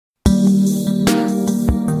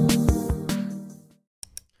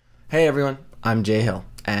Hey everyone, I'm Jay Hill,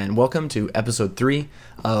 and welcome to episode 3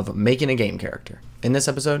 of Making a Game Character. In this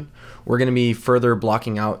episode, we're going to be further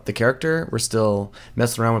blocking out the character. We're still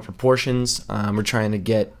messing around with proportions. We're trying to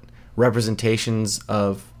get representations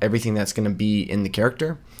of everything that's going to be in the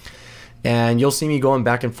character. And you'll see me going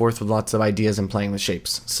back and forth with lots of ideas and playing with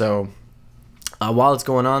shapes. So while it's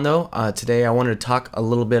going on though, today I wanted to talk a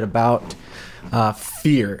little bit about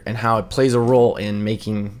fear and how it plays a role in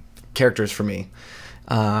making characters for me.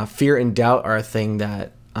 Fear and doubt are a thing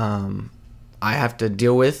that I have to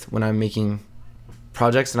deal with when I'm making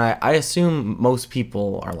projects, and I assume most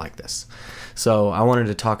people are like this. So I wanted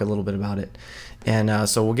to talk a little bit about it, and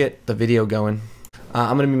so we'll get the video going.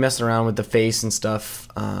 I'm going to be messing around with the face and stuff,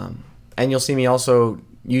 and you'll see me also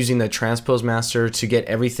using the transpose master to get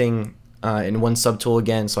everything in one subtool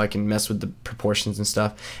again, so I can mess with the proportions and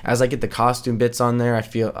stuff. As I get the costume bits on there,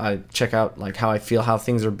 I check out like how I feel, how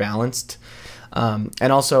things are balanced.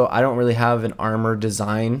 And also, I don't really have an armor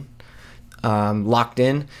design locked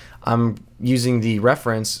in. I'm using the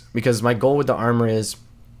reference because my goal with the armor is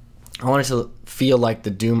I want it to feel like the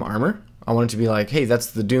Doom armor. I want it to be like, hey,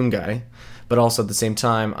 that's the Doomguy. But also at the same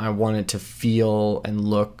time, I want it to feel and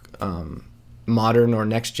look modern or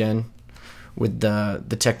next gen with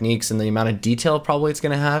the techniques and the amount of detail probably it's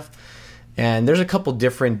going to have. And there's a couple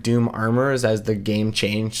different Doom armors as the game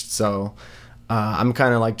changed, so I'm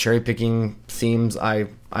kind of like cherry picking themes I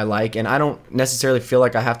like, and I don't necessarily feel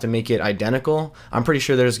like I have to make it identical. I'm pretty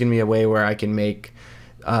sure there's going to be a way where I can make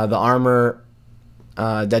the armor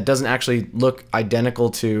that doesn't actually look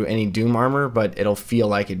identical to any Doom armor, but it'll feel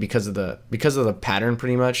like it because of the pattern,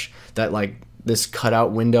 pretty much, that like this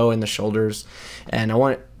cutout window in the shoulders. And I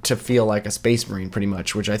want it to feel like a Space Marine pretty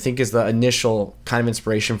much, which I think is the initial kind of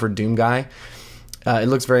inspiration for Doomguy. It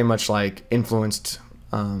looks very much like influenced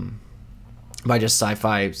by just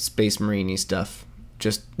sci-fi Space Marine-y stuff.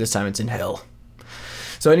 Just this time it's in hell.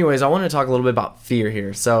 So anyways, I want to talk a little bit about fear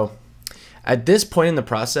here. So at this point in the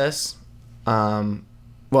process, well,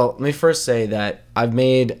 let me first say that I've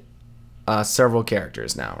made several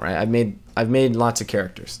characters now, right? I've made lots of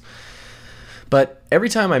characters. But every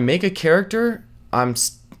time I make a character, I'm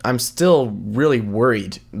still really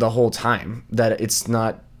worried the whole time that it's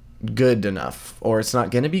not good enough, or it's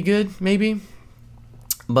not going to be good, maybe.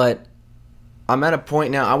 But I'm at a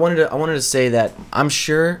point now. I wanted to say that I'm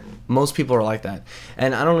sure most people are like that,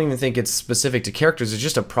 and I don't even think it's specific to characters. It's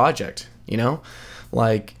just a project, you know,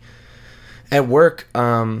 like at work.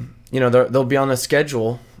 You know, they'll be on a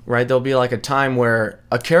schedule, right? There'll be like a time where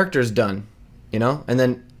a character's done, you know,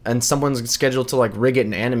 and someone's scheduled to like rig it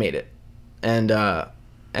and animate it, and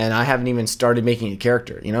I haven't even started making a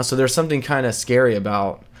character, you know. So there's something kind of scary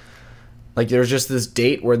about, like, there's just this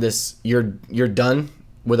date where you're done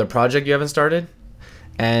with a project you haven't started,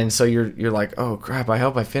 and so you're like, oh crap, I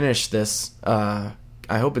hope I finish this. I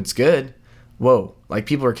hope it's good. Whoa, like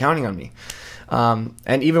people are counting on me.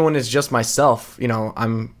 And even when it's just myself, you know,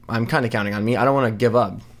 I'm kind of counting on me. I don't want to give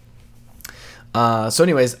up. So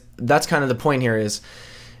anyways, that's kind of the point here, is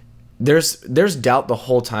there's doubt the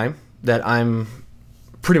whole time, that I'm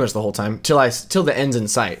pretty much the whole time till the end's in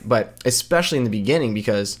sight, but especially in the beginning,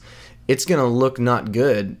 because it's gonna look not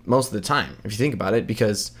good most of the time if you think about it,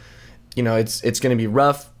 because you know it's gonna be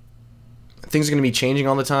rough. Things are gonna be changing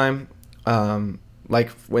all the time. Like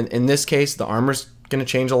when in this case, the armor's gonna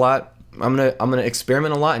change a lot. I'm gonna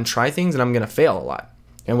experiment a lot and try things, and I'm gonna fail a lot.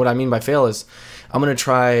 And what I mean by fail is I'm gonna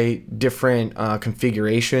try different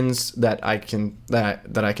configurations that I can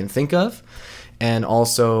think of, and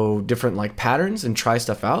also different like patterns, and try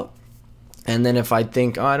stuff out. And then if I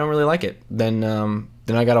think, oh, I don't really like it, then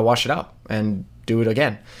I gotta wash it out and do it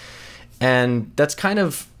again. And that's kind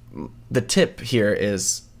of the tip here,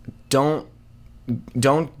 is don't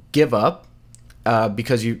give up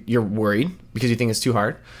because you're worried, because you think it's too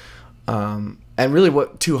hard. And really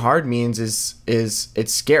what too hard means is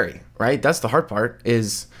it's scary, right? That's the hard part,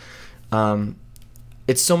 is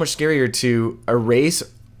it's so much scarier to erase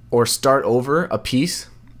or start over a piece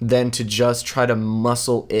than to just try to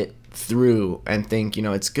muscle it through and think, you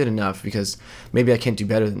know, it's good enough because maybe I can't do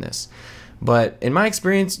better than this. But in my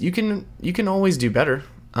experience, you can always do better.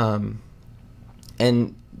 And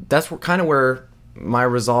that's kind of where my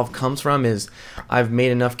resolve comes from, is I've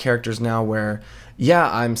made enough characters now where, yeah,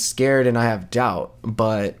 I'm scared and I have doubt,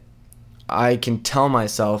 but I can tell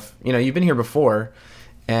myself, you know, you've been here before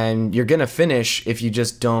and you're gonna finish if you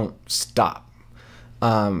just don't stop.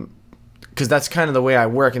 Because that's kind of the way I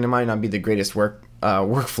work, and it might not be the greatest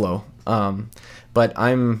workflow, but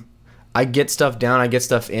I get stuff down, I get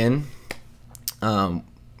stuff in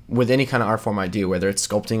with any kind of art form I do, whether it's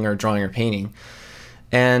sculpting or drawing or painting,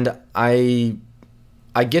 and I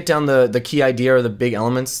I get down the key idea or the big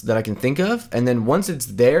elements that I can think of, and then once it's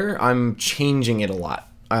there, I'm changing it a lot.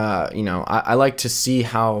 You know, I like to see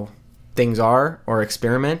how things are, or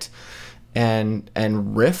experiment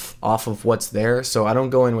and riff off of what's there. So I don't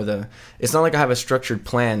go in with it's not like I have a structured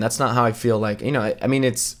plan. That's not how I feel. Like, you know, I mean,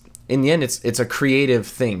 it's in the end, it's a creative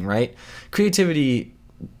thing, right? Creativity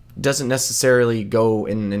doesn't necessarily go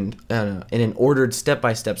in an ordered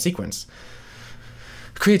step-by-step sequence.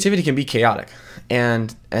 Creativity can be chaotic,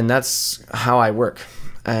 and that's how I work.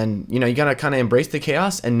 And, you know, you gotta kind of embrace the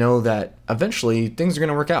chaos and know that eventually things are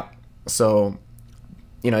gonna work out. So,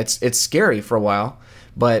 you know, it's scary for a while,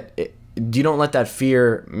 but you don't let that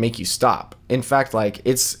fear make you stop. In fact, like,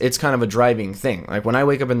 it's kind of a driving thing. Like, when I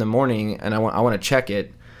wake up in the morning and I want to check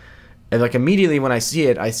it, and like immediately when I see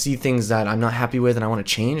it, I see things that I'm not happy with and I want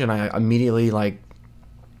to change, and I immediately, like,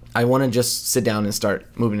 I want to just sit down and start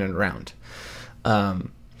moving it around.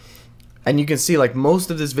 And you can see, like,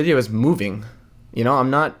 most of this video is moving. You know, I'm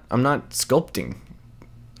not sculpting.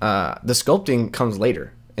 The sculpting comes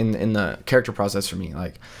later in the character process for me.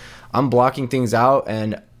 Like, I'm blocking things out,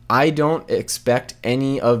 and I don't expect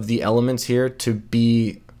any of the elements here to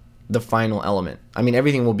be the final element. I mean,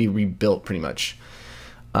 everything will be rebuilt pretty much.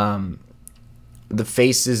 The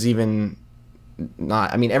face is even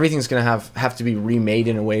not. I mean, everything's gonna have to be remade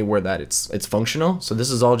in a way where that it's functional. So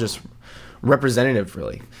this is all just representative,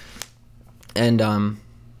 really. And I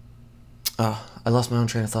lost my own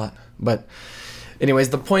train of thought. But anyways,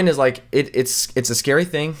 the point is, like, it's a scary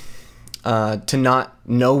thing to not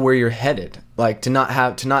know where you're headed. Like, to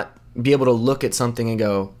not be able to look at something and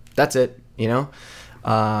go, that's it. You know,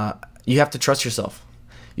 you have to trust yourself.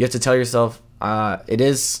 You have to tell yourself, it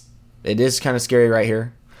is kind of scary right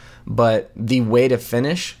here, but the way to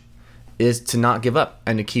finish is to not give up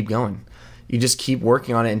and to keep going. You just keep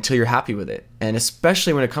working on it until you're happy with it. And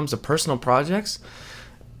especially when it comes to personal projects,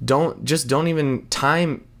 don't even,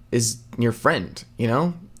 time is your friend, you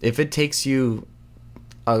know? If it takes you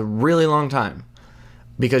a really long time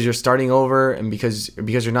because you're starting over and because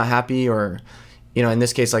you're not happy, or, you know, in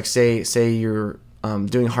this case, like, say you're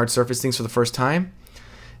doing hard surface things for the first time,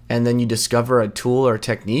 and then you discover a tool or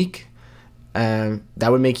technique, and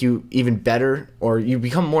that would make you even better, or you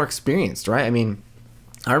become more experienced, right? I mean,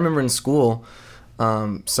 I remember in school,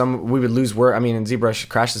 we would lose work. I mean, in Zbrush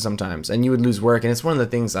crashes sometimes, and you would lose work, and it's one of the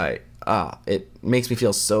things it makes me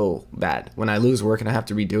feel so bad when I lose work and I have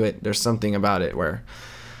to redo it. There's something about it where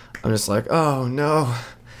I'm just like, oh no,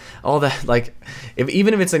 all that, like,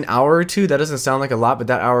 even if it's an hour or two, that doesn't sound like a lot, but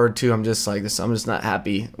that hour or two, I'm just like, I'm just not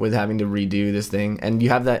happy with having to redo this thing. And you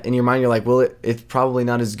have that in your mind. You're like, well, it's probably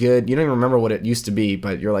not as good. You don't even remember what it used to be,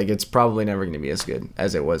 but you're like, it's probably never going to be as good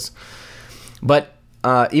as it was. But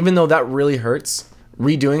even though that really hurts,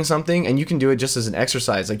 redoing something, and you can do it just as an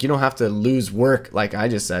exercise. Like, you don't have to lose work, like I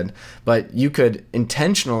just said, but you could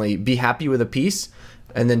intentionally be happy with a piece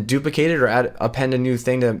and then duplicate it, or append a new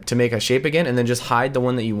thing to make a shape again, and then just hide the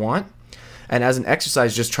one that you want. And as an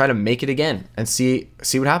exercise, just try to make it again and see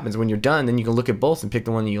what happens. When you're done, then you can look at both and pick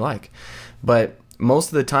the one that you like. But most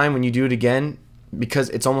of the time when you do it again, because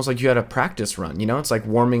it's almost like you had a practice run, you know, it's like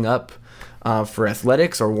warming up for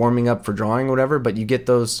athletics or warming up for drawing or whatever, but you get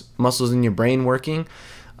those muscles in your brain working.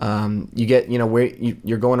 You get, you know, where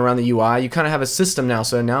you're going around the UI, you kind of have a system now.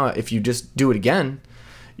 So now if you just do it again,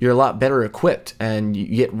 you're a lot better equipped, and you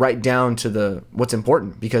get right down to what's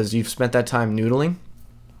important, because you've spent that time noodling.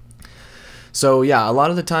 So yeah, a lot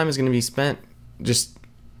of the time is going to be spent just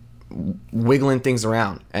wiggling things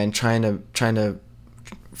around and trying to,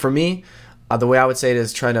 for me, the way I would say it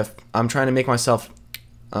is I'm trying to make myself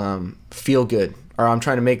feel good, or I'm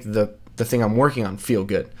trying to make the thing I'm working on feel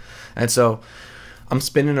good. And so I'm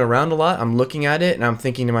spinning it around a lot. I'm looking at it and I'm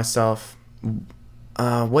thinking to myself,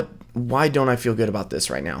 why don't I feel good about this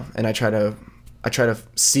right now? And I try to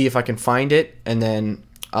see if I can find it, and then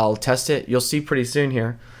I'll test it. You'll see pretty soon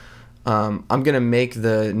here. I'm gonna make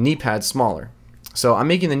the knee pads smaller. So I'm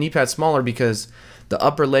making the knee pads smaller because the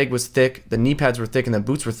upper leg was thick, the knee pads were thick, and the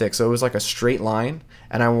boots were thick. So it was like a straight line,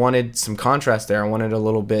 and I wanted some contrast there. I wanted a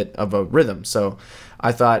little bit of a rhythm. So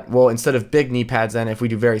I thought, well, instead of big knee pads, then if we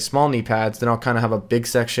do very small knee pads, then I'll kind of have a big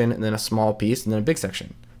section and then a small piece and then a big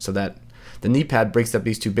section, so that the knee pad breaks up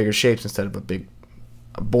these two bigger shapes instead of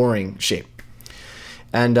a boring shape.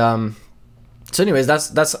 And so anyways,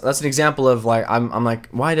 that's an example of, like, I'm like,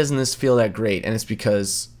 why doesn't this feel that great? And it's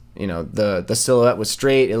because, you know, the silhouette was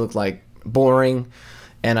straight, it looked like boring,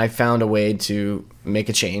 and I found a way to make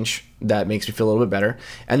a change that makes me feel a little bit better.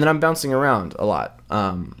 And then I'm bouncing around a lot.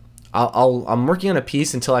 I'm working on a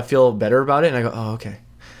piece until I feel better about it, and I go, oh, okay.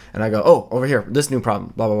 And I go, oh, over here, this new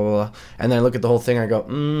problem, blah, blah, blah, blah. And then I look at the whole thing, and I go,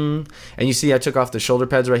 And you see I took off the shoulder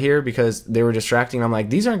pads right here because they were distracting. I'm like,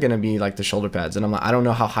 these aren't going to be like the shoulder pads. And I'm like, I don't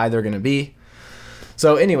know how high they're going to be.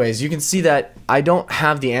 So anyways, you can see that I don't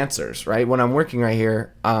have the answers, right? When I'm working right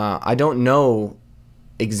here, I don't know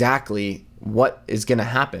exactly what is going to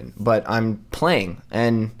happen, but I'm playing,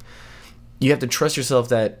 and you have to trust yourself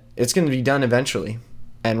that it's going to be done eventually.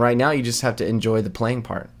 And right now you just have to enjoy the playing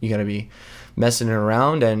part. You got to be messing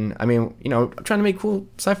around, and I mean, you know, I'm trying to make cool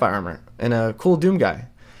sci-fi armor and a cool Doomguy.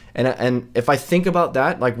 And if I think about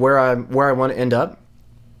that, like where I want to end up,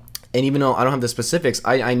 and even though I don't have the specifics,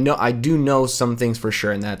 I do know some things for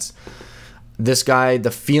sure, and that's this guy.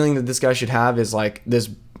 The feeling that this guy should have is like this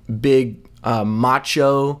big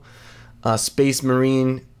macho space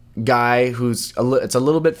marine guy who's it's a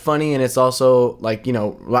little bit funny, and it's also like, you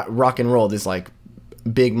know, rock and roll. This like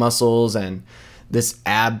big muscles and this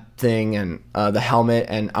ab thing and the helmet,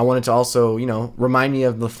 and I wanted to also, you know, remind me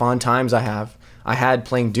of the fun times I had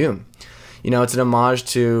playing Doom. You know, it's an homage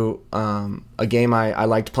to a game I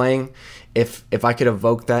liked playing. If I could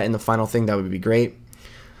evoke that in the final thing, that would be great.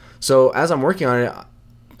 So as I'm working on it,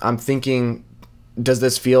 I'm thinking, does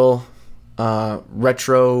this feel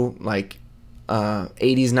retro, like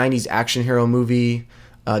 80s, 90s action hero movie?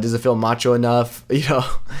 Does it feel macho enough? You know,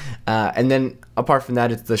 and then apart from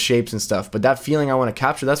that, it's the shapes and stuff. But that feeling I want to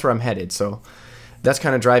capture, that's where I'm headed. So that's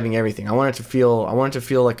kind of driving everything. I want it to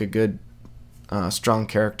feel like a good, strong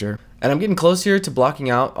character. And I'm getting close here to blocking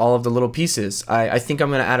out all of the little pieces. I think I'm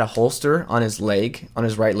going to add a holster on his leg, on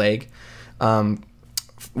his right leg.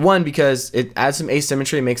 One, because it adds some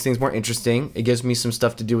asymmetry, it makes things more interesting. It gives me some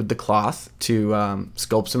stuff to do with the cloth to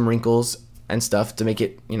sculpt some wrinkles and stuff to make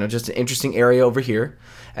it, you know, just an interesting area over here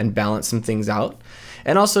and balance some things out.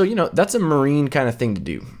 And also, you know, that's a Marine kind of thing to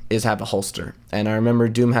do, is have a holster. And I remember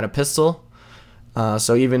Doom had a pistol.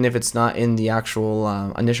 So even if it's not in the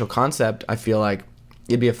actual initial concept, I feel like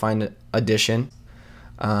it'd be a fine addition.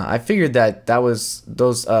 I figured that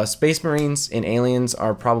those Space Marines in Aliens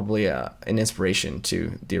are probably an inspiration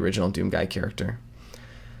to the original Doomguy character.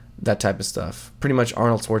 That type of stuff. Pretty much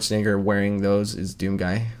Arnold Schwarzenegger wearing those is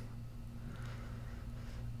Doomguy.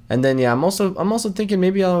 And then yeah, I'm also thinking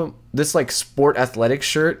maybe this like sport athletic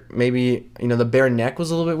shirt. Maybe, you know, the bare neck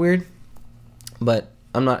was a little bit weird, but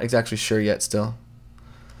I'm not exactly sure yet still.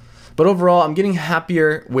 But overall, I'm getting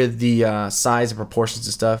happier with the size and proportions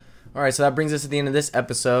and stuff. Alright, so that brings us to the end of this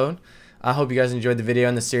episode. I hope you guys enjoyed the video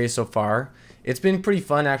and the series so far. It's been pretty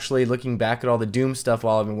fun actually looking back at all the Doom stuff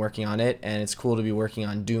while I've been working on it, and it's cool to be working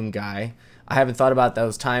on Doomguy. I haven't thought about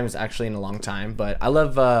those times actually in a long time, but I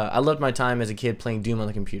loved my time as a kid playing Doom on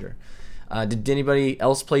the computer. Did anybody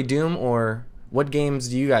else play Doom, or what games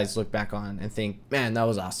do you guys look back on and think, man, that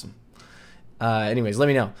was awesome? Anyways, let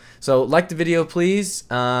me know. So like the video, please.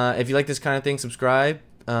 If you like this kind of thing, subscribe.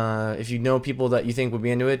 If you know people that you think would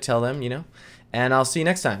be into it, tell them, you know. And I'll see you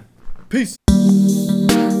next time. Peace.